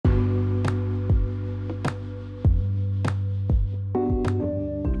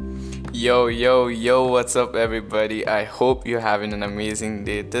Yo, what's up, everybody? I hope you're having an amazing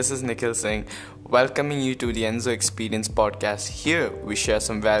day. This is Nikhil Singh, welcoming you to the Enzo Experience podcast. Here, we share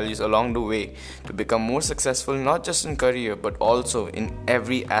some values along the way to become more successful, not just in career, but also in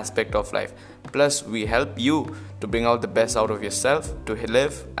every aspect of life. Plus, we help you to bring out the best out of yourself to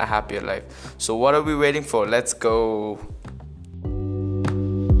live a happier life. So, what are we waiting for? Let's go.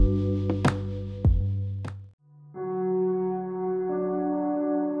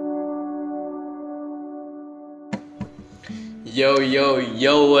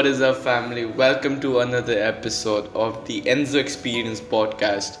 Yo, what is up, family? Welcome to another episode of the Enzo Experience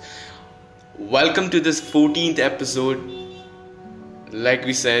podcast. Welcome to this 14th episode. Like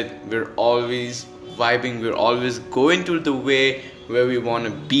we said, we're always vibing, we're always going to the way where we want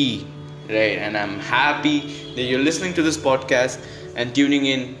to be, right? And I'm happy that you're listening to this podcast and tuning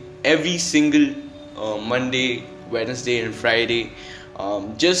in every single Monday, Wednesday, and Friday.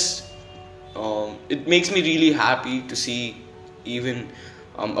 It makes me really happy to see even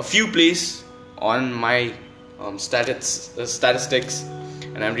a few plays on my statistics,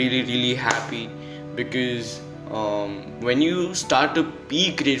 and I'm really happy because when you start to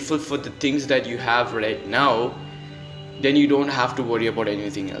be grateful for the things that you have right now, then you don't have to worry about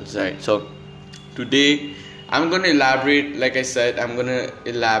anything else, right? So today I'm gonna elaborate, like I said, I'm gonna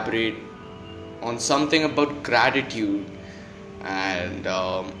elaborate on something about gratitude and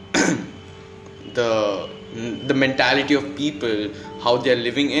the mentality of people, how they're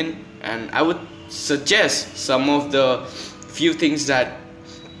living in, and I would suggest some of the few things that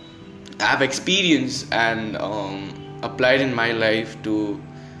I've experienced and applied in my life to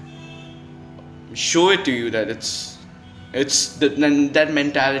show it to you that that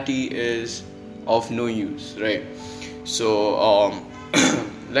mentality is of no use, right? So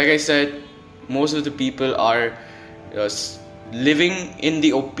like I said, most of the people are living in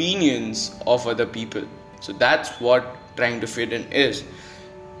the opinions of other people. So that's what trying to fit in is.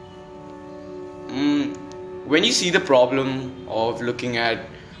 When you see the problem of looking at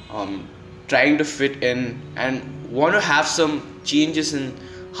trying to fit in and want to have some changes in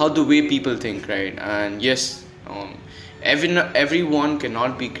how the way people think, right? And yes, everyone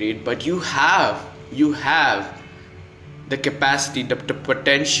cannot be great, but you have the capacity, the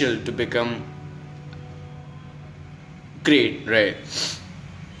potential to become great, right?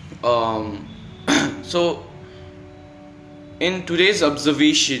 So in today's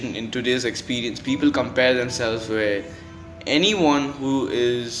observation, in today's experience, people compare themselves with anyone who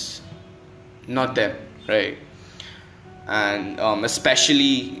is not them, right? And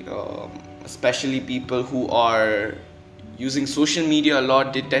especially people who are using social media a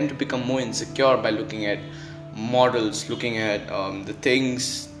lot, they tend to become more insecure by looking at models, looking at the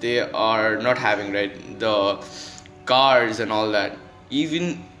things they are not having, right? The cars and all that.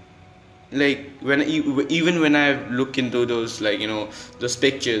 Even when I look into those, those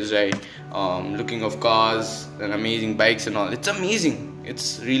pictures, right? Looking of cars and amazing bikes and all, it's amazing,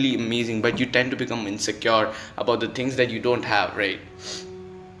 it's really amazing, but you tend to become insecure about the things that you don't have, right?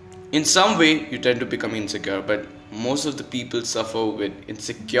 In some way you tend to become insecure, but most of the people suffer with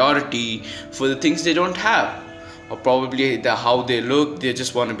insecurity for the things they don't have, or probably how they look. They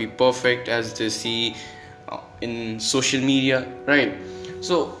just want to be perfect as they see in social media, right?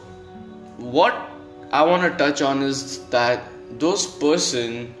 So what I want to touch on is that those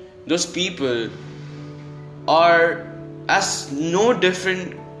people are as no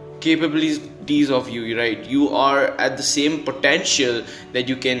different capabilities of you, right? You are at the same potential that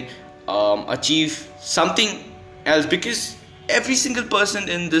you can achieve something else, because every single person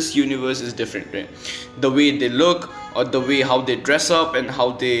in this universe is different, right? The way they look, or the way how they dress up and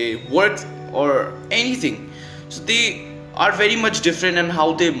how they work, or anything. So they are very much different, and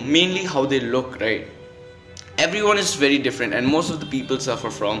how they look, right? Everyone is very different, and most of the people suffer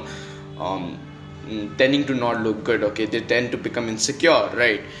from tending to not look good, okay? They tend to become insecure,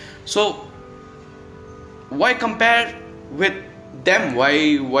 right? So why compare with them?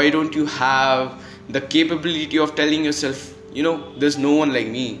 Why don't you have the capability of telling yourself, there's no one like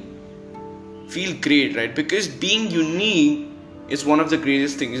me? Feel great, right? Because being unique is one of the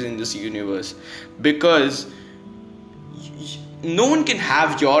greatest things in this universe, because no one can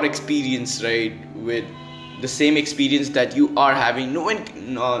have your experience, right, with the same experience that you are having. No one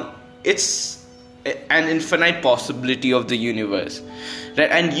can, it's an infinite possibility of the universe, right?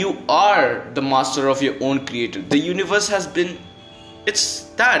 And you are the master of your own creator. The universe has been, it's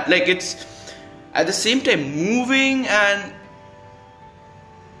at the same time moving, and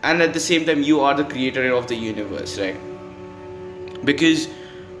at the same time you are the creator of the universe, right? Because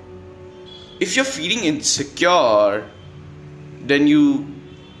if you're feeling insecure, then you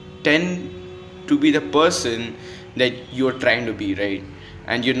tend to be the person that you're trying to be, right?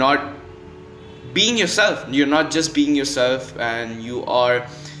 And you're not being yourself. You're not just being yourself, and you are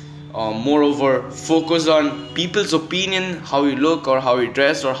moreover focused on people's opinion, how you look or how you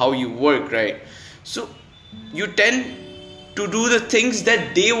dress or how you work, right? So you tend to do the things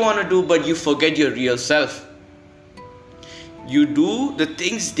that they want to do, but you forget your real self. You do the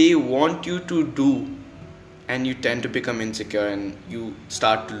things they want you to do, and you tend to become insecure and you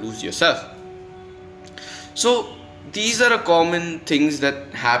start to lose yourself. So these are a common things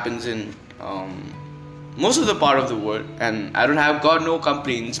that happens in most of the part of the world, and I don't have got no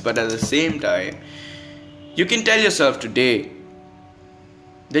complaints, but at the same time you can tell yourself today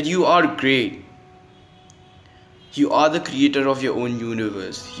that you are great. You are the creator of your own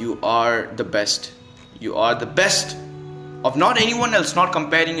universe. You are the best. You are the best of not anyone else, not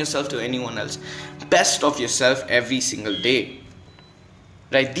comparing yourself to anyone else. Best of yourself every single day.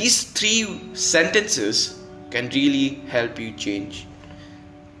 Right? These 3 sentences can really help you change.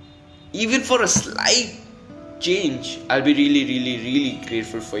 Even for a slight change, I'll be really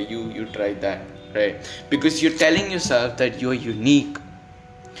grateful for you. You tried that, right? Because you're telling yourself that you're unique.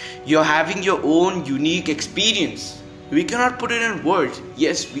 You're having your own unique experience. We cannot put it in words.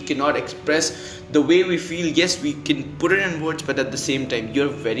 Yes, we cannot express the way we feel. Yes, we can put it in words, but at the same time, you're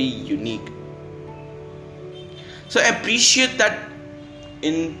very unique. So appreciate that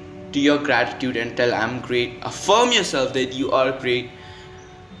into your gratitude and tell, I'm great. Affirm yourself that you are great.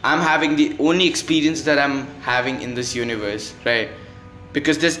 I'm having the only experience that I'm having in this universe, right?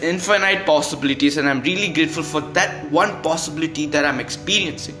 Because there's infinite possibilities, and I'm really grateful for that one possibility that I'm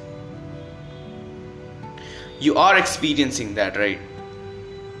experiencing. You are experiencing that, right?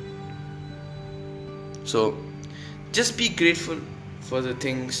 So just be grateful for the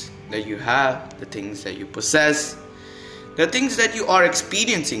things that you have, the things that you possess, the things that you are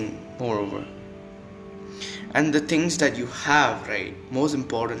experiencing, moreover, and the things that you have, right? Most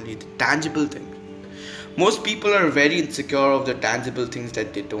importantly, the tangible things. Most people are very insecure of the tangible things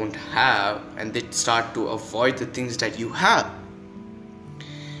that they don't have, and they start to avoid the things that you have.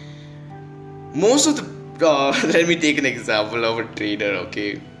 Most of the let me take an example of a trader,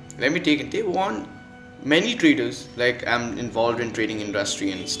 okay? They want many traders, like I'm involved in trading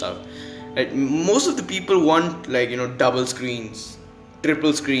industry and stuff. Right? Most of the people want, like, double screens,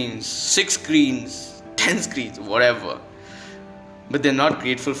 triple screens, 6 screens, 10 screens, whatever. But they're not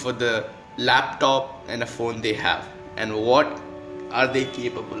grateful for the laptop and a phone they have, and what are they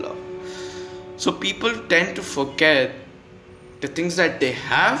capable of. So people tend to forget the things that they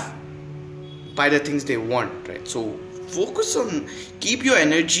have by the things they want, right? So focus on, keep your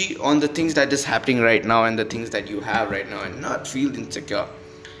energy on the things that is happening right now and the things that you have right now, and not feel insecure,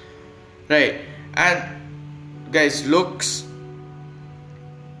 right? And guys, looks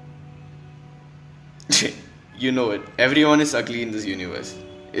you know it, everyone is ugly in this universe.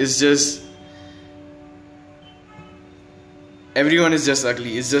 It's just, everyone is just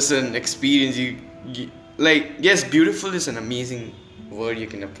ugly. It's just an experience. You like, yes, beautiful is an amazing word you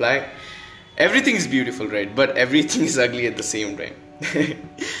can apply. Everything is beautiful, right? But everything is ugly at the same time.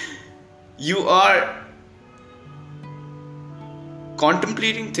 You are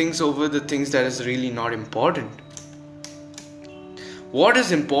contemplating things over the things that is really not important. What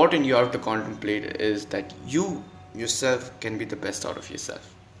is important you have to contemplate is that you yourself can be the best out of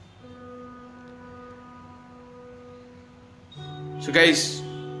yourself. So guys,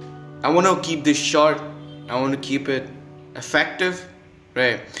 I want to keep this short. I want to keep it effective,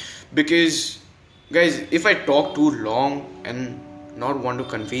 right? Because guys, if I talk too long and not want to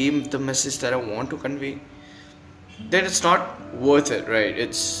convey the message that I want to convey, then it's not worth it, right?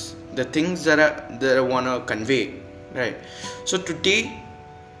 It's the things that I want to convey, right? So today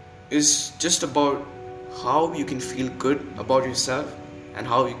is just about how you can feel good about yourself and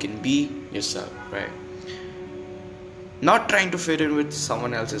how you can be yourself, right? Not trying to fit in with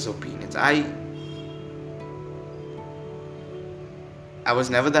someone else's opinions. I was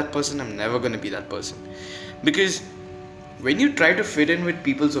never that person. I'm never going to be that person. Because when you try to fit in with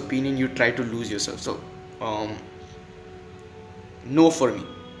people's opinion, you try to lose yourself. So, no for me.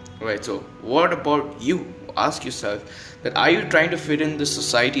 Right? So, what about you? Ask yourself that, are you trying to fit in the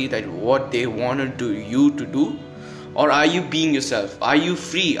society, that what they want you to do? Or are you being yourself? Are you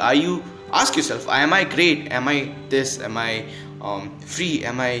free? Ask yourself, am I great? Am I this? Am I free?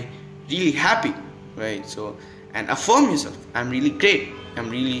 Am I really happy? Right? So, and affirm yourself. I'm really great. I'm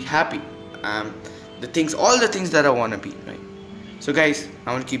really happy. All the things that I want to be, right? So guys,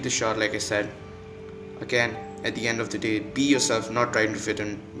 I want to keep this short, like I said. Again, at the end of the day, be yourself, not trying to fit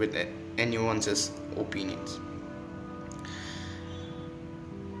in with anyone's opinions.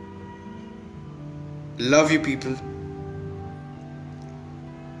 Love you, people.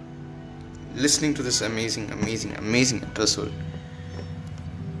 Listening to this amazing episode.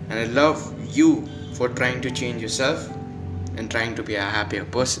 And I love you for trying to change yourself and trying to be a happier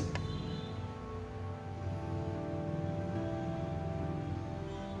person.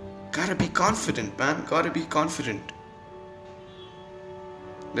 Gotta be confident, man. Gotta be confident.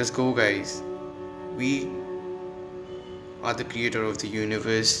 Let's go, guys. We are the creator of the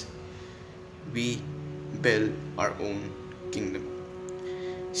universe. We build our own kingdom.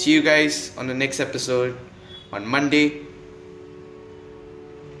 See you guys on the next episode on Monday.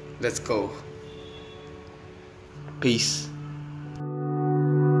 Let's go. Peace.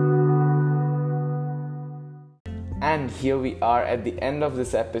 And here we are at the end of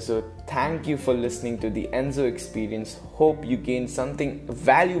this episode. Thank you for listening to the Enzo Experience. Hope you gained something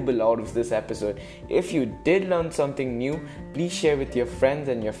valuable out of this episode. If you did learn something new, please share with your friends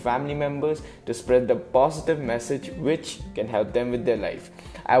and your family members to spread the positive message which can help them with their life.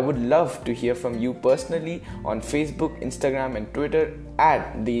 I would love to hear from you personally on Facebook, Instagram and Twitter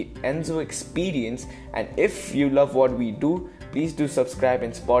at the Enzo Experience. And if you love what we do, please do subscribe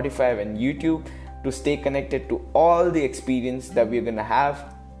in Spotify and YouTube to stay connected to all the experience that we're gonna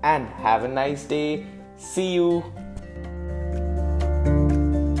have. And have a nice day. See you.